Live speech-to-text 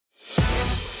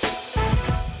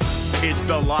It's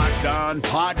the Locked On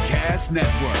Podcast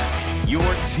Network, your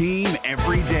team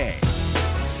every day.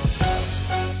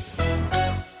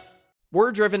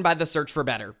 We're driven by the search for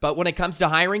better, but when it comes to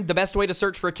hiring, the best way to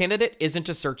search for a candidate isn't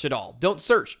to search at all. Don't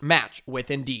search, match with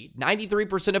Indeed.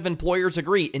 93% of employers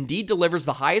agree Indeed delivers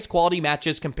the highest quality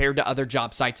matches compared to other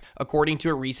job sites, according to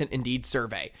a recent Indeed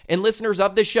survey. And listeners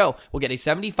of this show will get a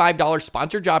 $75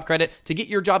 sponsored job credit to get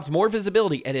your jobs more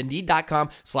visibility at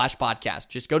Indeed.com/podcast.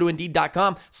 Just go to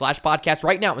Indeed.com/podcast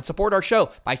right now and support our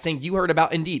show by saying you heard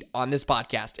about Indeed on this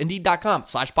podcast.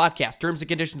 Indeed.com/podcast. Terms and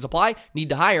conditions apply. Need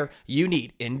to hire? You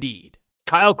need Indeed.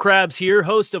 Kyle Krabs here,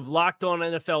 host of Locked On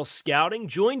NFL Scouting.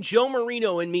 Join Joe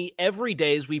Marino and me every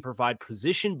day as we provide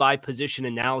position-by-position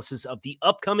analysis of the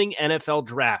upcoming NFL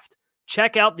Draft.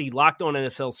 Check out the Locked On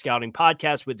NFL Scouting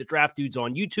podcast with the Draft Dudes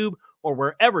on YouTube or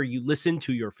wherever you listen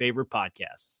to your favorite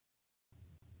podcasts.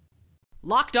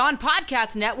 Locked On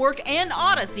Podcast Network and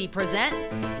Odyssey present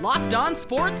Locked On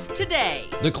Sports Today.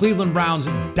 The Cleveland Browns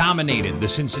dominated the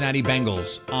Cincinnati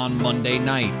Bengals on Monday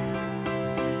night.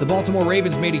 The Baltimore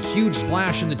Ravens made a huge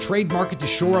splash in the trade market to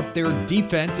shore up their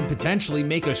defense and potentially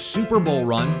make a Super Bowl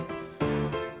run.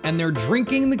 And they're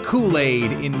drinking the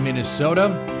Kool-Aid in Minnesota.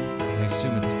 I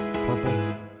assume it's purple.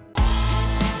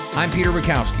 I'm Peter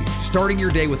Bukowski, starting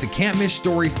your day with the can't-miss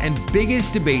stories and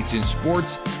biggest debates in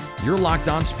sports. You're Locked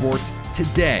On Sports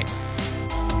Today.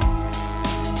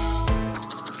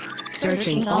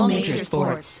 Searching all major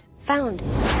sports. Found.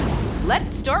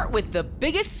 Let's start with the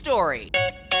biggest story.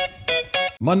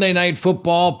 Monday Night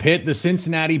Football pit the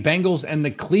Cincinnati Bengals and the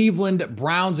Cleveland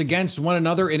Browns against one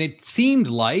another, and it seemed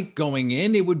like going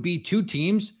in, it would be two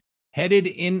teams headed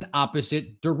in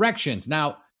opposite directions.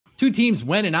 Now, two teams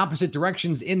went in opposite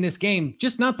directions in this game,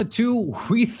 just not the two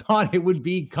we thought it would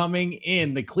be coming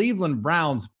in. The Cleveland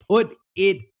Browns put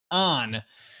it on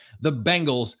the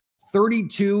Bengals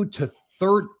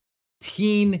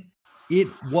 32-13. It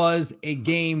was a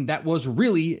game that was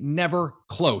really never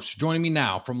close. Joining me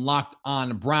now from Locked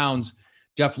On Browns,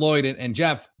 Jeff Lloyd. And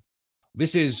Jeff,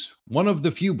 this is one of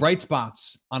the few bright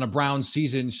spots on a Browns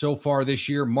season so far this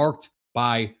year, marked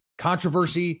by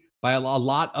controversy, by a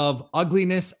lot of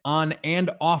ugliness on and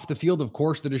off the field. Of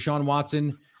course, the Deshaun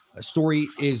Watson story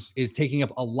is taking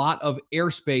up a lot of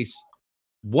airspace.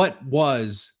 What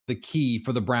was the key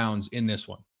for the Browns in this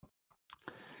one?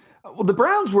 Well, the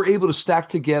Browns were able to stack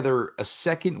together a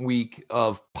second week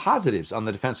of positives on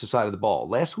the defensive side of the ball.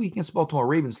 Last week against the Baltimore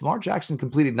Ravens, Lamar Jackson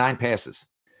completed 9 passes.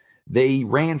 They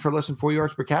ran for less than 4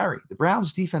 yards per carry. The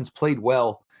Browns defense played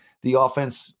well. The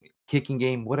offense, kicking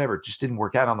game, whatever, just didn't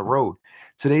work out on the road.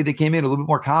 Today, they came in a little bit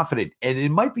more confident, and it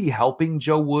might be helping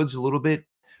Joe Woods a little bit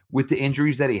with the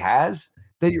injuries that he has,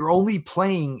 that you're only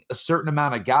playing a certain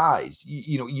amount of guys.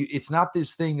 It's not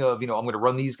this thing of, I'm going to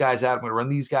run these guys out, I'm going to run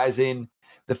these guys in.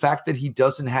 The fact that he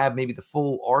doesn't have maybe the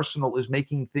full arsenal is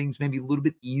making things maybe a little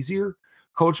bit easier,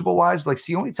 coachable-wise. Like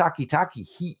Sione Takitaki,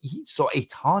 he saw a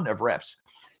ton of reps.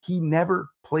 He never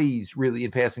plays really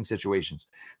in passing situations.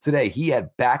 Today, he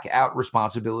had back-out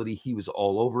responsibility. He was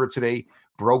all over it today,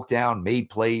 broke down, made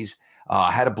plays,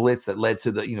 had a blitz that led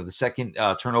to the second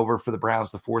turnover for the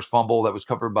Browns, the forced fumble that was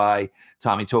covered by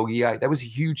Tommy Togiai. That was a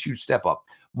huge, huge step up.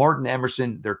 Martin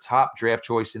Emerson, their top draft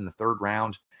choice in the 3rd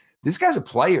round. This guy's a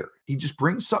player. He just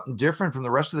brings something different from the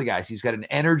rest of the guys. He's got an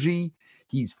energy.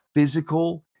 He's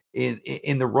physical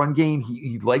in the run game.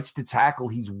 He likes to tackle.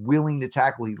 He's willing to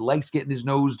tackle. He likes getting his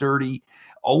nose dirty,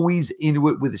 always into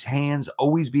it with his hands,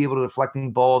 always be able to deflect any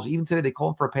balls. Even today, they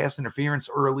called for a pass interference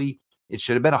early. It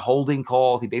should have been a holding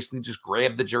call. He basically just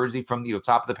grabbed the jersey from the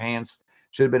top of the pants.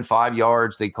 Should have been 5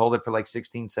 yards. They called it for like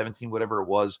 16, 17, whatever it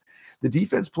was. The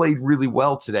defense played really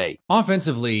well today.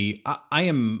 Offensively, I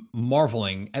am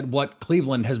marveling at what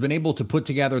Cleveland has been able to put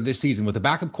together this season with a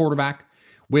backup quarterback,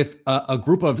 with a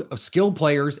group of skilled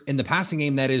players in the passing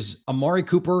game that is Amari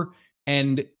Cooper,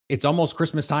 and it's almost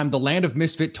Christmas time, the land of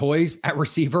misfit toys at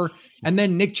receiver. And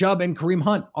then Nick Chubb and Kareem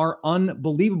Hunt are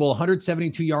unbelievable.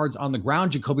 172 yards on the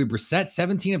ground. Jacoby Brissett,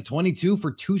 17 of 22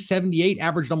 for 278,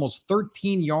 averaged almost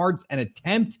 13 yards an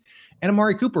attempt. And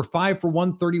Amari Cooper, 5 for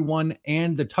 131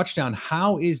 and the touchdown.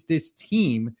 How is this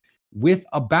team with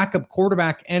a backup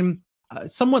quarterback and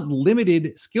somewhat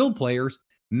limited skill players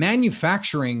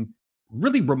manufacturing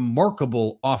really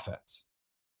remarkable offense?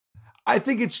 I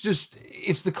think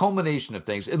it's the culmination of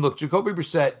things. And look, Jacoby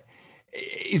Brissett,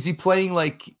 is he playing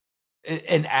like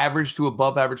an average to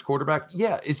above average quarterback?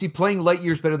 Yeah. Is he playing light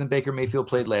years better than Baker Mayfield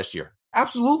played last year?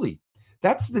 Absolutely.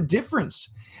 That's the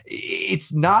difference.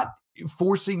 It's not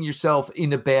forcing yourself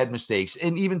into bad mistakes.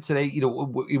 And even today,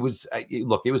 it was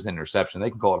an interception.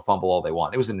 They can call it a fumble all they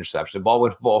want. It was an interception. Ball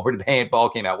went over the hand, ball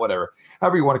came out, whatever.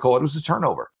 However you want to call it. It was a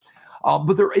turnover.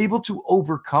 But they're able to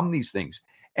overcome these things.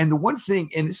 And the one thing,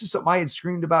 and this is something I had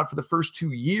screamed about for the first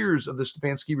 2 years of the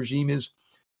Stefanski regime, is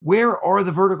where are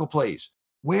the vertical plays?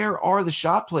 Where are the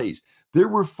shot plays? There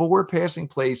were 4 passing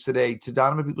plays today to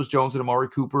Donovan Peoples-Jones and Amari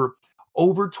Cooper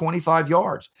over 25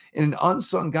 yards. And an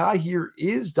unsung guy here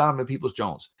is Donovan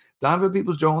Peoples-Jones. Donovan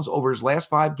Peoples-Jones over his last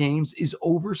 5 games is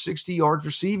over 60 yards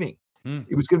receiving.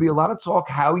 It was going to be a lot of talk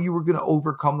how you were going to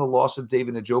overcome the loss of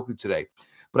David Njoku today.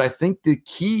 But I think the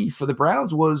key for the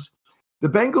Browns was the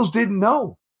Bengals didn't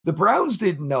know. The Browns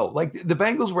didn't know. Like, the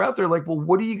Bengals were out there like, well,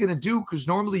 what are you going to do? Because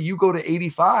normally you go to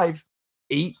 85,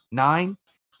 8, 9,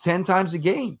 10 times a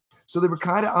game. So they were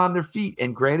kind of on their feet.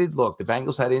 And granted, look, the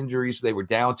Bengals had injuries. They were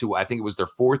down to, I think it was their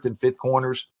 4th and 5th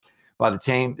corners by the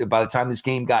time this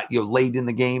game got late in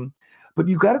the game. But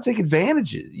you got to take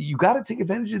advantage. You got to take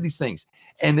advantage of these things.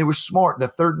 And they were smart. The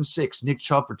 3rd and 6, Nick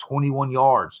Chubb for 21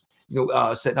 yards.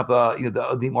 Setting up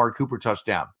the Amari Cooper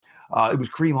touchdown. It was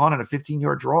Kareem Hunt on a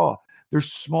 15-yard draw. They're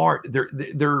smart.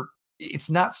 They're. It's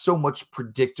not so much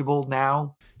predictable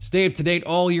now. Stay up to date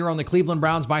all year on the Cleveland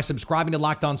Browns by subscribing to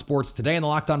Locked On Sports Today and the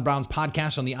Locked On Browns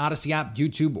podcast on the Odyssey app,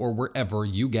 YouTube, or wherever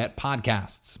you get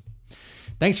podcasts.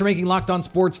 Thanks for making Locked On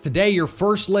Sports Today your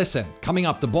first listen. Coming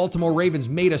up, the Baltimore Ravens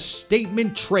made a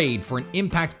statement trade for an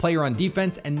impact player on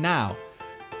defense and now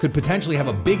could potentially have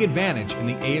a big advantage in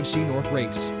the AFC North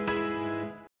race.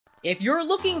 If you're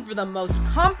looking for the most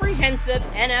comprehensive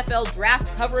NFL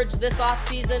draft coverage this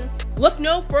offseason, look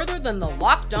no further than the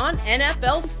Locked On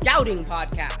NFL Scouting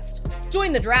Podcast.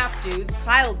 Join the draft dudes,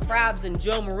 Kyle Krabs and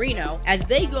Joe Marino, as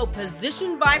they go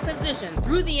position by position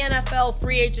through the NFL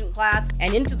free agent class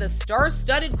and into the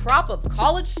star-studded crop of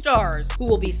college stars who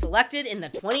will be selected in the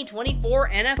 2024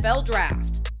 NFL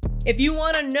Draft. If you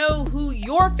want to know who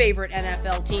your favorite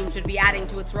NFL team should be adding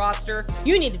to its roster,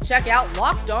 you need to check out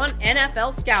Locked On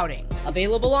NFL Scouting,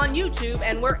 available on YouTube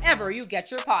and wherever you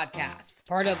get your podcasts.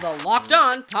 Part of the Locked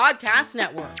On Podcast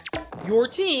Network, your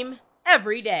team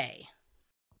every day.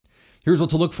 Here's what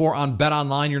to look for on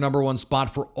BetOnline, your number one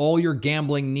spot for all your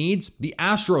gambling needs. The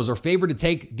Astros are favored to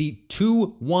take the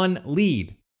 2-1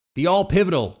 lead. The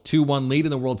all-pivotal 2-1 lead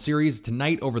in the World Series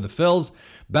tonight over the Phils.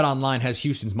 BetOnline has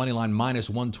Houston's moneyline minus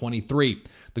 123.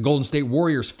 The Golden State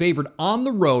Warriors favored on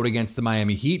the road against the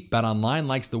Miami Heat. BetOnline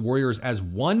likes the Warriors as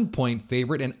 1-point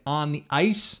favorite, and on the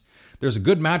ice, there's a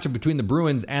good matchup between the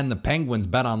Bruins and the Penguins.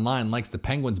 BetOnline likes the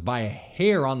Penguins by a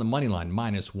hair on the moneyline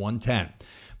minus 110.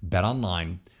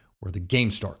 BetOnline, where the game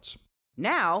starts.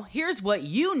 Now, here's what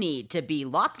you need to be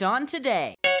locked on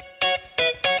today.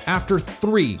 After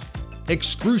 3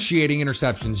 excruciating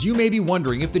interceptions, you may be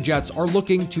wondering if the Jets are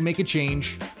looking to make a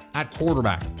change at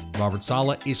quarterback. Robert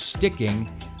Saleh is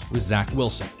sticking with Zach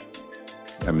Wilson.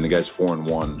 I mean, the guy's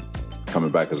 4-1 coming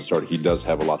back as a starter. He does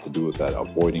have a lot to do with that,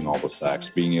 avoiding all the sacks,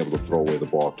 being able to throw away the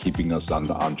ball, keeping us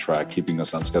on track, keeping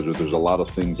us on schedule. There's a lot of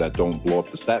things that don't blow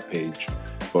up the stat page,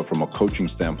 but from a coaching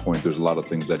standpoint, there's a lot of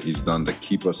things that he's done to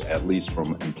keep us at least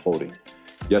from imploding.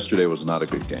 Yesterday was not a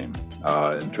good game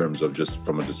in terms of just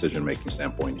from a decision-making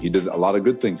standpoint. He did a lot of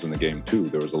good things in the game, too.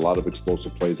 There was a lot of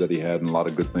explosive plays that he had and a lot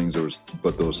of good things.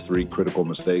 But those 3 critical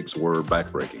mistakes were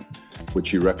backbreaking,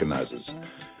 which he recognizes.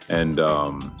 And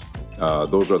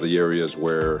those are the areas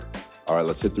where, all right,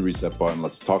 let's hit the reset button.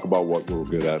 Let's talk about what we're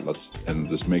good at. And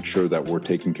just make sure that we're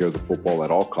taking care of the football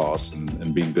at all costs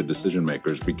and being good decision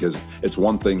makers, because it's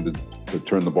one thing to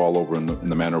turn the ball over in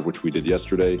the manner of which we did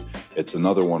yesterday. It's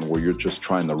another one where you're just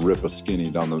trying to rip a skinny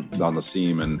down the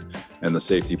seam and the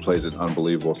safety plays it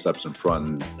unbelievable, steps in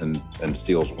front and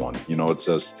steals one. It's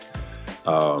just,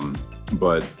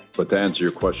 but to answer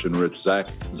your question, Rich,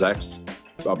 Zach's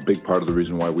a big part of the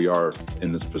reason why we are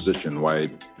in this position, why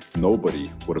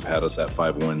nobody would have had us at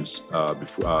 5 wins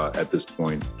at this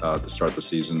point to start the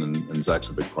season, and Zach's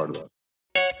a big part of that.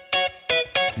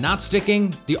 Not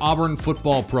sticking, the Auburn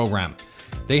football program.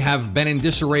 They have been in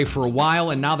disarray for a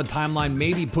while, and now the timeline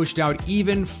may be pushed out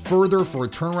even further for a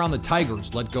turnaround. The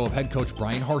Tigers let go of head coach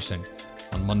Brian Harsin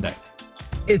on Monday.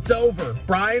 It's over.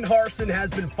 Brian Harsin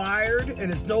has been fired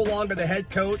and is no longer the head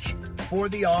coach for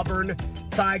the Auburn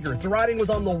Tigers. The writing was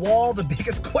on the wall. The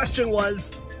biggest question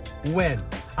was, when?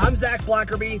 I'm Zach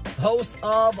Blackerby, host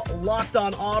of Locked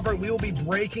on Auburn. We will be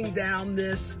breaking down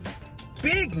this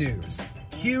big news,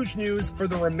 huge news for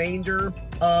the remainder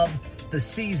of the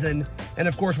season. And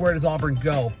of course, where does Auburn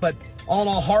go? But all in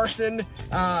all, Harsin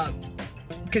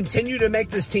continue to make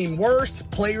this team worse.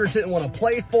 Players didn't want to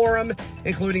play for him,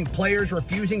 including players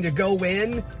refusing to go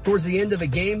in towards the end of a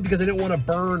game because they didn't want to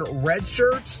burn red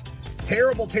shirts.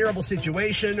 Terrible, terrible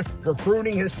situation.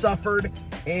 Recruiting has suffered,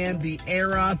 and the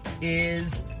era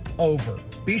is over.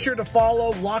 Be sure to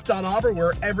follow Locked on Auburn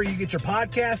wherever you get your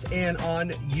podcasts and on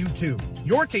YouTube.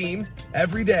 Your team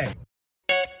every day.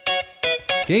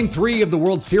 Game 3 of the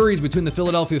World Series between the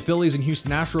Philadelphia Phillies and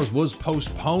Houston Astros was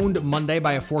postponed Monday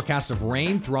by a forecast of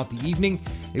rain throughout the evening.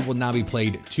 It will now be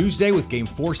played Tuesday with Game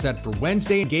 4 set for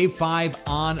Wednesday and Game 5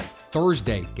 on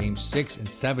Thursday. Game 6 and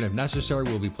 7, if necessary,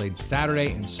 will be played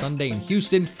Saturday and Sunday in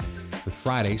Houston, with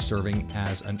Friday serving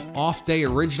as an off day.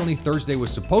 Originally, Thursday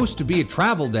was supposed to be a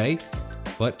travel day,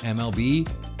 but MLB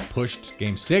pushed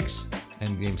Game 6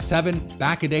 and Game 7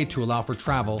 back a day to allow for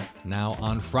travel now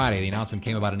on Friday. The announcement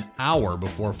came about an hour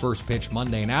before first pitch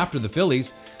Monday and after the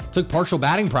Phillies took partial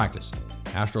batting practice.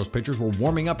 Astros pitchers were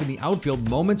warming up in the outfield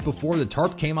moments before the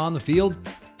tarp came on the field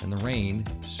and the rain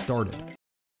started.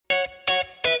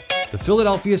 The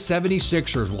Philadelphia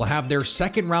 76ers will have their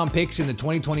second-round picks in the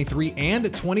 2023 and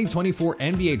 2024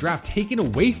 NBA draft taken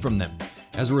away from them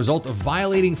as a result of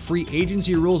violating free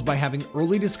agency rules by having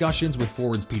early discussions with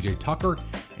forwards PJ Tucker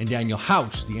and Daniel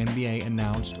House, the NBA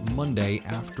announced Monday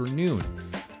afternoon.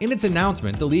 In its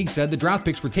announcement, the league said the draft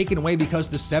picks were taken away because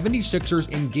the 76ers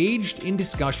engaged in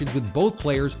discussions with both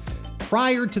players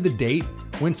prior to the date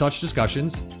when such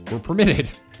discussions were permitted.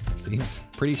 Seems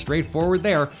pretty straightforward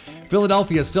there.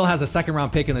 Philadelphia still has a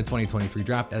second-round pick in the 2023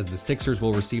 draft, as the Sixers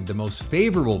will receive the most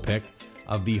favorable pick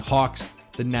of the Hawks,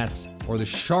 the Nets, or the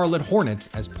Charlotte Hornets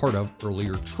as part of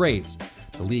earlier trades.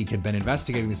 The league had been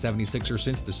investigating the 76ers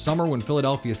since the summer when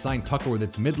Philadelphia signed Tucker with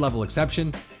its mid-level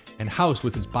exception and House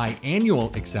with its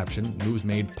biannual exception, moves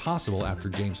made possible after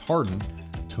James Harden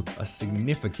took a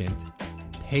significant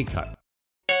pay cut.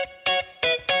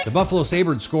 The Buffalo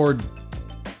Sabres scored,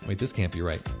 wait, this can't be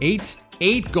right, eight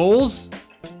goals?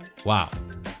 Wow.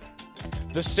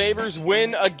 The Sabres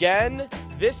win again,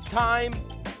 this time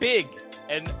big,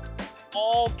 and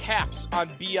all caps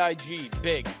on BIG,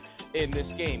 big, in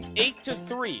this game.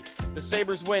 8-3, the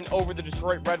Sabres win over the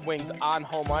Detroit Red Wings on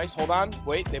home ice. Hold on,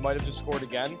 wait, they might have just scored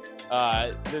again.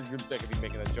 They're going to be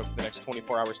making that joke for the next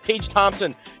 24 hours. Tage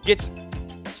Thompson gets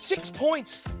 6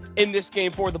 points in this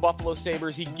game for the Buffalo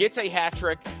Sabres. He gets a hat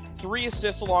trick, 3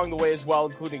 assists along the way as well,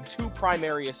 including 2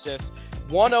 primary assists.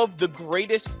 One of the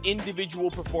greatest individual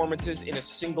performances in a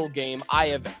single game I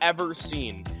have ever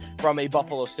seen from a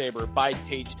Buffalo Sabre by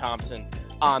Tage Thompson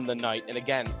on the night. And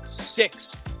again,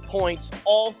 6 points.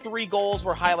 All 3 goals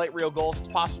were highlight reel goals. It's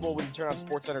possible when you turn on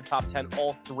SportsCenter top 10,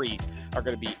 all 3 are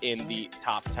going to be in the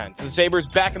top 10. So the Sabres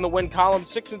back in the win column,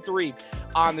 6-3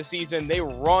 on the season. They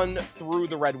run through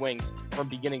the Red Wings from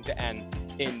beginning to end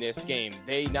in this game.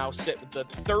 They now sit with the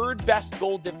 3rd best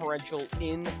goal differential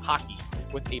in hockey,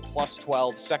 with a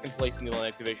 +12, second place in the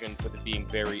Atlantic Division, with it being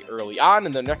very early on.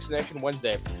 And the next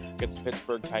Wednesday against the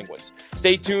Pittsburgh Penguins.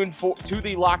 Stay tuned to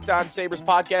the Locked On Sabres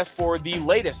podcast for the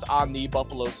latest on the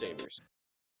Buffalo Sabres.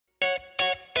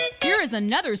 Here is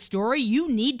another story you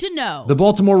need to know. The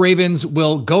Baltimore Ravens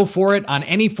will go for it on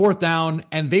any 4th down,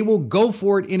 and they will go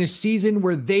for it in a season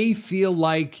where they feel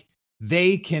like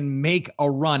they can make a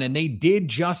run. And they did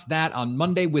just that on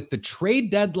Monday with the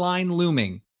trade deadline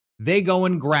looming. They go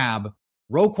and grab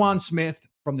Roquan Smith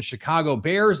from the Chicago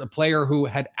Bears, a player who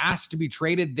had asked to be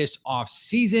traded this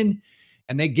offseason,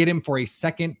 and they get him for a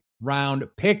 2nd-round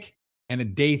pick and a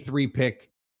day 3 pick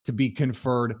to be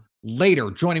conferred later.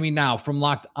 Joining me now from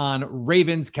Locked On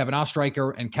Ravens, Kevin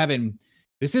Ostreicher. And Kevin,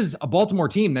 this is a Baltimore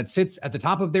team that sits at the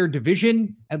top of their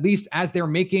division, at least as they're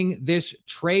making this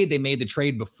trade. They made the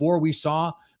trade before we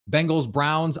saw Bengals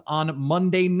Browns on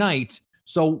Monday night.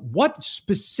 So what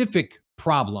specific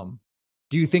problem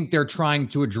do you think they're trying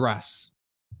to address?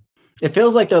 It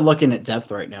feels like they're looking at depth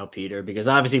right now, Peter, because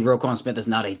obviously Roquan Smith is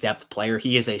not a depth player.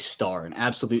 He is a star, an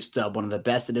absolute stud, one of the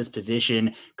best at his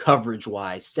position,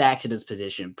 coverage-wise, sacks at his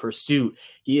position, pursuit.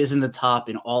 He is in the top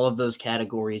in all of those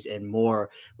categories and more.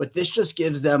 But this just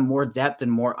gives them more depth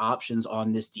and more options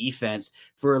on this defense.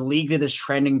 For a league that is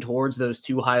trending towards those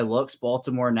 2 high looks,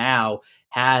 Baltimore now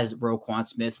has Roquan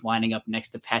Smith lining up next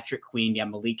to Patrick Queen. Yeah,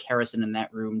 Malik Harrison in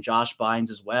that room, Josh Bynes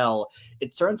as well.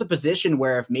 It turns a position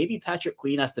where if maybe Patrick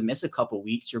Queen has to miss a couple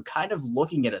weeks, you're kind of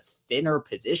looking at a thinner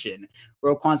position.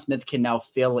 Roquan Smith can now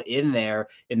fill in there,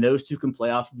 and those 2 can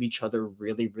play off of each other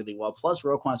really, really well. Plus,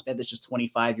 Roquan Smith is just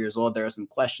 25 years old. There are some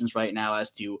questions right now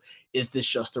as to, is this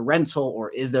just a rental or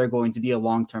is there going to be a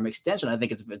long-term extension? I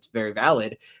think it's very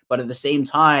valid. But at the same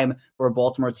time, for a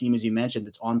Baltimore team, as you mentioned,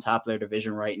 it's on top of their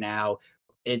division right now.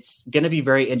 It's going to be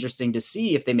very interesting to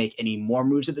see if they make any more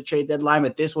moves at the trade deadline,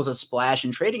 but this was a splash,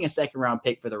 and trading a 2nd-round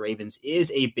pick for the Ravens is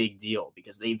a big deal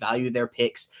because they value their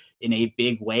picks in a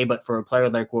big way. But for a player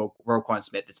like Roquan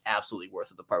Smith, it's absolutely worth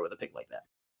it to part with a pick like that.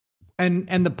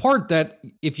 And the part that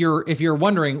if you're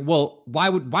wondering, well, why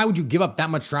would you give up that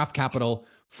much draft capital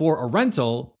for a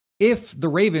rental, if the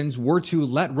Ravens were to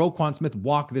let Roquan Smith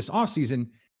walk this offseason,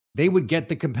 they would get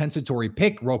the compensatory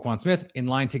pick, Roquan Smith, in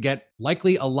line to get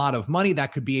likely a lot of money.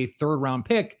 That could be a third-round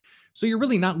pick. So you're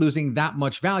really not losing that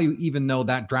much value, even though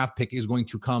that draft pick is going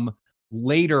to come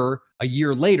later, a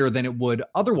year later than it would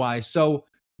otherwise. So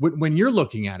when you're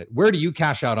looking at it, where do you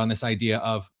cash out on this idea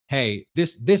of, hey,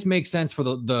 this makes sense for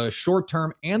the short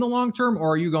term and the long term?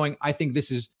 Or are you going, I think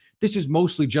this is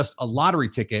mostly just a lottery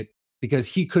ticket because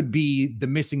he could be the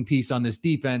missing piece on this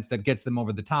defense that gets them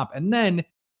over the top. And then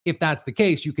if that's the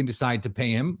case, you can decide to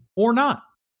pay him or not.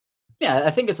 Yeah,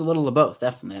 I think it's a little of both,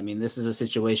 definitely. I mean, this is a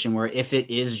situation where if it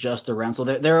is just a rental,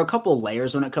 there are a couple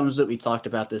layers when it comes to it. We talked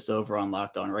about this over on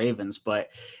Locked On Ravens, but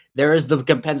there is the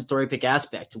compensatory pick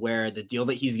aspect where the deal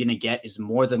that he's going to get is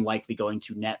more than likely going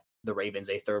to net the Ravens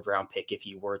a third-round pick if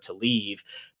he were to leave.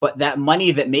 But that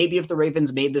money that maybe if the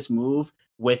Ravens made this move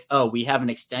with, we have an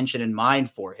extension in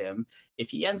mind for him, if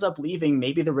he ends up leaving,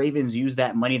 maybe the Ravens use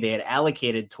that money they had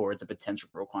allocated towards a potential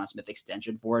Roquan Smith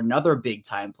extension for another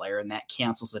big-time player, and that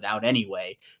cancels it out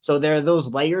anyway. So there are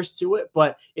those layers to it,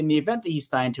 but in the event that he's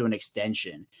signed to an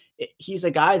extension, he's a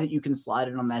guy that you can slide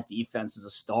in on that defense as a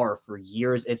star for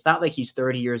years. It's not like he's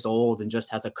 30 years old and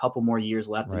just has a couple more years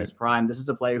left in his prime. This is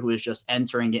a player who is just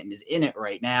entering it and is in it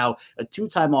right now. A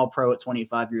two-time All-Pro at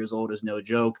 25 years old is no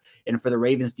joke. And for the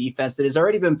Ravens defense that has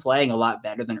already been playing a lot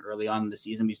better than early on in the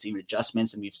season, we've seen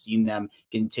adjustments and we've seen them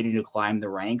continue to climb the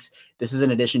ranks. This is in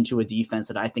addition to a defense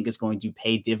that I think is going to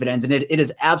pay dividends. And it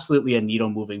is absolutely a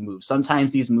needle-moving move.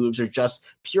 Sometimes these moves are just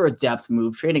pure depth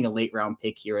move, trading a late-round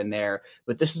pick here and there.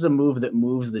 But this is a move that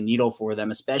moves the needle for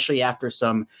them, especially after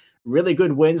some really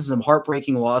good wins and some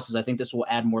heartbreaking losses. I think this will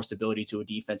add more stability to a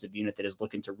defensive unit that is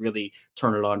looking to really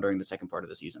turn it on during the second part of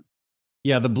the season.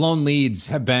 Yeah, the blown leads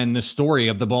have been the story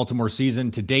of the Baltimore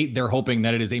season to date. They're hoping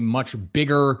that it is a much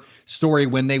bigger story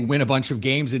when they win a bunch of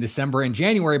games in December and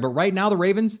January. But right now, the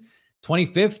Ravens,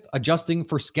 25th, adjusting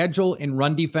for schedule in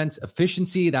run defense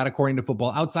efficiency, that according to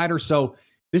Football Outsider. So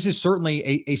this is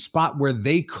certainly a spot where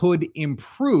they could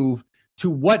improve. To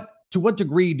what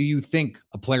degree do you think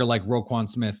a player like Roquan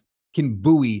Smith can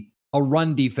buoy a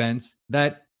run defense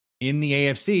that in the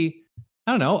AFC,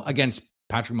 I don't know, against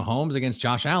Patrick Mahomes, against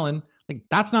Josh Allen, like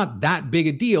that's not that big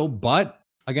a deal, but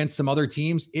against some other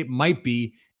teams, it might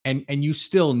be. And you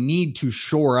still need to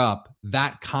shore up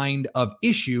that kind of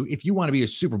issue if you want to be a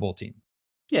Super Bowl team.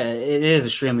 Yeah, it is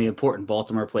extremely important.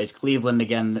 Baltimore plays Cleveland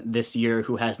again this year,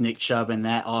 who has Nick Chubb in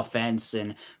that offense.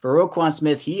 And for Roquan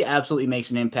Smith, he absolutely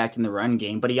makes an impact in the run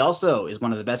game, but he also is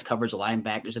one of the best coverage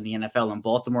linebackers in the NFL. And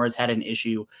Baltimore has had an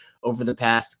issue over the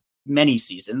past many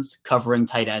seasons covering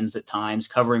tight ends at times,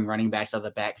 covering running backs out of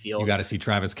the backfield. You got to see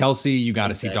Travis Kelce. You got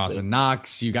to see Dawson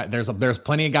Knox. There's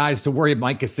plenty of guys to worry.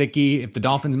 Mike Gesicki, if the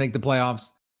Dolphins make the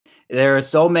playoffs. There are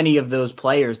so many of those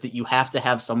players that you have to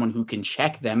have someone who can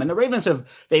check them. And the Ravens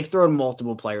they've thrown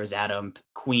multiple players at him,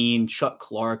 Queen, Chuck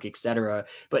Clark, etc.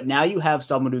 But now you have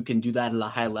someone who can do that at a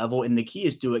high level. And the key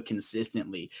is do it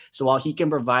consistently. So while he can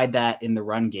provide that in the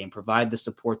run game, provide the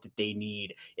support that they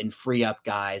need and free up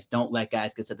guys, don't let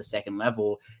guys get to the second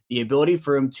level, the ability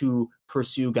for him to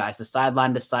pursue guys, the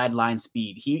sideline to sideline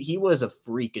speed. He was a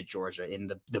freak at Georgia in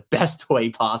the best way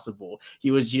possible.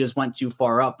 He just went too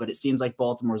far up, but it seems like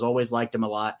Baltimore's always liked him a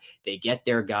lot. They get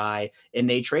their guy and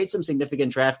they trade some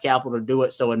significant draft capital to do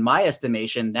it. So in my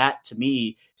estimation, that to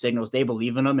me signals they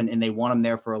believe in him and they want him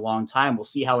there for a long time. We'll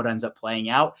see how it ends up playing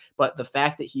out. But the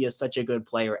fact that he is such a good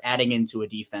player, adding into a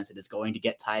defense that is going to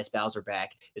get Tyus Bowser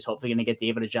back, is hopefully going to get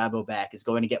David Ojabo back, is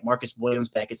going to get Marcus Williams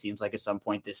back, it seems like at some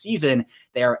point this season.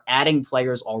 They are adding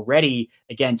players already,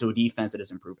 again, to a defense that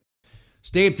is improving.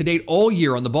 Stay up to date all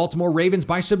year on the Baltimore Ravens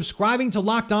by subscribing to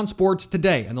Locked On Sports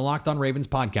today and the Locked On Ravens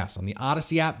podcast on the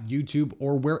Odyssey app, YouTube,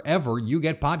 or wherever you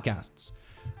get podcasts.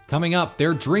 Coming up,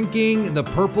 they're drinking the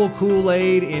purple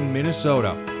Kool-Aid in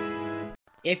Minnesota.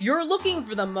 If you're looking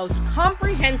for the most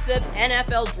comprehensive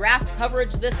NFL draft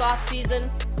coverage this offseason,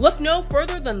 look no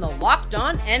further than the Locked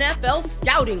On NFL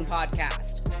Scouting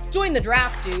Podcast. Join the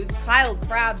draft dudes, Kyle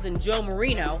Krabs and Joe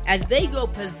Marino, as they go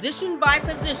position by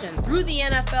position through the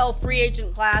NFL free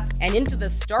agent class and into the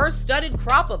star-studded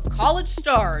crop of college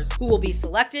stars who will be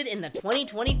selected in the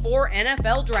 2024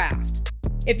 NFL Draft.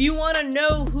 If you want to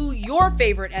know who your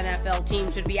favorite NFL team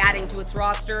should be adding to its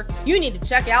roster, you need to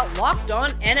check out Locked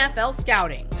On NFL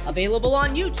Scouting, available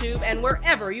on YouTube and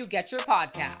wherever you get your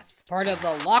podcasts. Part of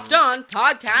the Locked On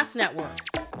Podcast Network,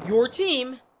 your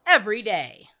team every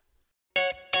day.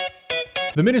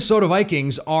 The Minnesota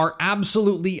Vikings are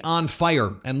absolutely on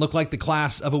fire and look like the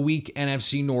class of a weak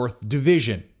NFC North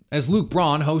division. As Luke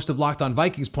Braun, host of Locked On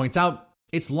Vikings, points out,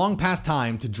 it's long past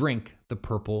time to drink the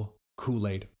purple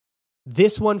Kool-Aid.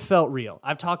 This one felt real.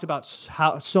 I've talked about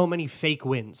how so many fake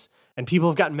wins, and people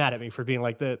have gotten mad at me for being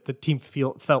like the team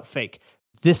felt fake.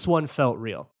 This one felt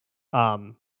real.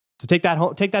 So take that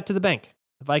home, take that to the bank.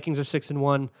 The Vikings are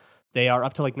 6-1. They are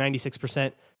up to like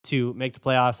 96% to make the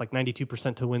playoffs, like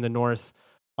 92% to win the North.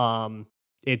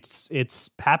 It's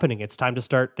happening. It's time to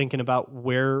start thinking about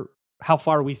how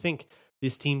far we think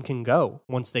this team can go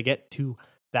once they get to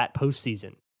that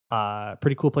postseason.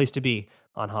 Pretty cool place to be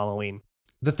on Halloween.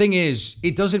 The thing is,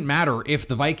 it doesn't matter if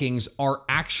the Vikings are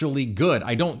actually good.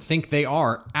 I don't think they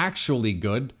are actually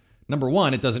good. Number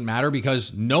one, it doesn't matter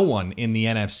because no one in the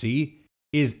NFC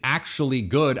is actually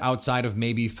good outside of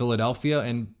maybe Philadelphia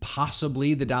and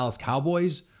possibly the Dallas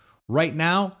Cowboys. Right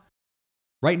now,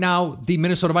 the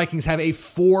Minnesota Vikings have a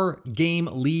 4-game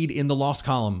lead in the loss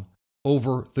column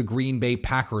over the Green Bay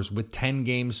Packers with 10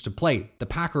 games to play. The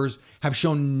Packers have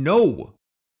shown no,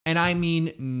 and I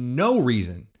mean no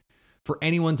reason for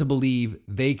anyone to believe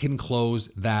they can close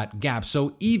that gap.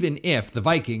 So even if the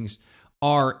Vikings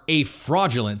are a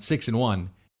fraudulent 6-1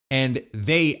 and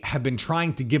they have been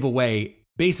trying to give away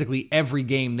basically every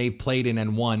game they've played in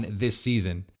and won this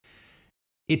season,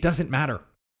 it doesn't matter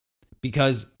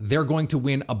because they're going to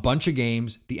win a bunch of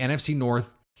games. The NFC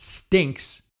North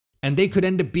stinks and they could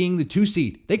end up being the 2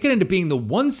 seed. They could end up being the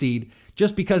 1 seed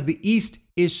just because the East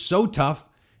is so tough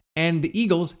and the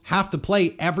Eagles have to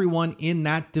play everyone in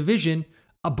that division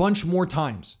a bunch more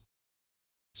times.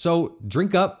 So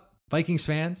drink up, Vikings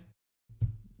fans.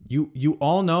 You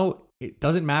all know it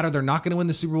doesn't matter. They're not going to win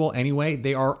the Super Bowl anyway.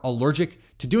 They are allergic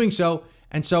to doing so.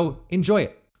 And so enjoy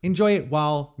it. Enjoy it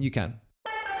while you can.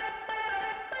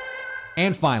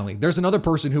 And finally, there's another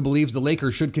person who believes the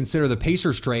Lakers should consider the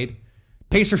Pacers trade.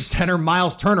 Pacers center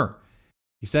Miles Turner.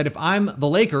 He said, if I'm the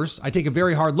Lakers, I take a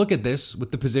very hard look at this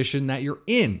with the position that you're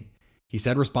in. He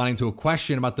said, responding to a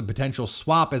question about the potential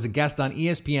swap as a guest on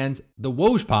ESPN's The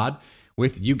Woj Pod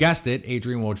with, you guessed it,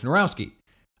 Adrian Wojnarowski.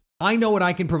 I know what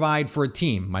I can provide for a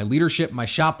team. My leadership, my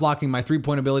shot blocking, my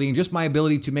three-point ability, and just my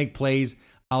ability to make plays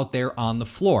out there on the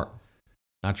floor.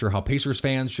 Not sure how Pacers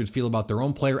fans should feel about their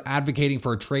own player advocating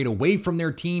for a trade away from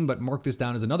their team, but mark this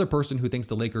down as another person who thinks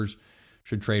the Lakers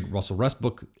should trade Russell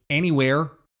Westbrook anywhere,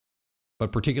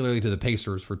 but particularly to the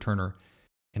Pacers for Turner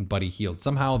and Buddy Hield.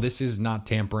 Somehow this is not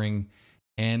tampering,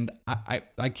 and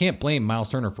I can't blame Miles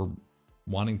Turner for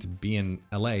wanting to be in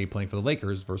LA playing for the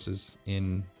Lakers versus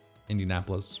in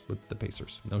Indianapolis with the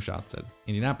Pacers. No shots at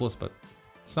Indianapolis, but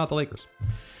it's not the Lakers.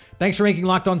 Thanks for making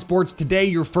Locked On Sports today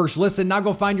your first listen. Now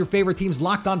go find your favorite team's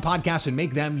Locked On podcast and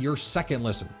make them your second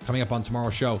listen. Coming up on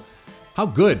tomorrow's show, how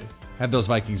good have those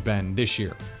Vikings been this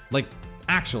year? Like,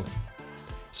 actually.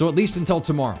 So at least until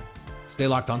tomorrow, stay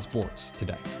locked on sports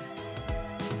today.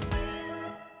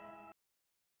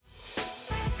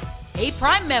 Hey,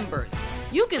 Prime members,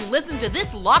 you can listen to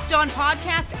this Locked On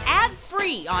podcast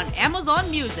ad-free on Amazon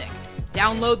Music.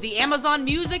 Download the Amazon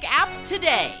Music app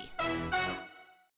today.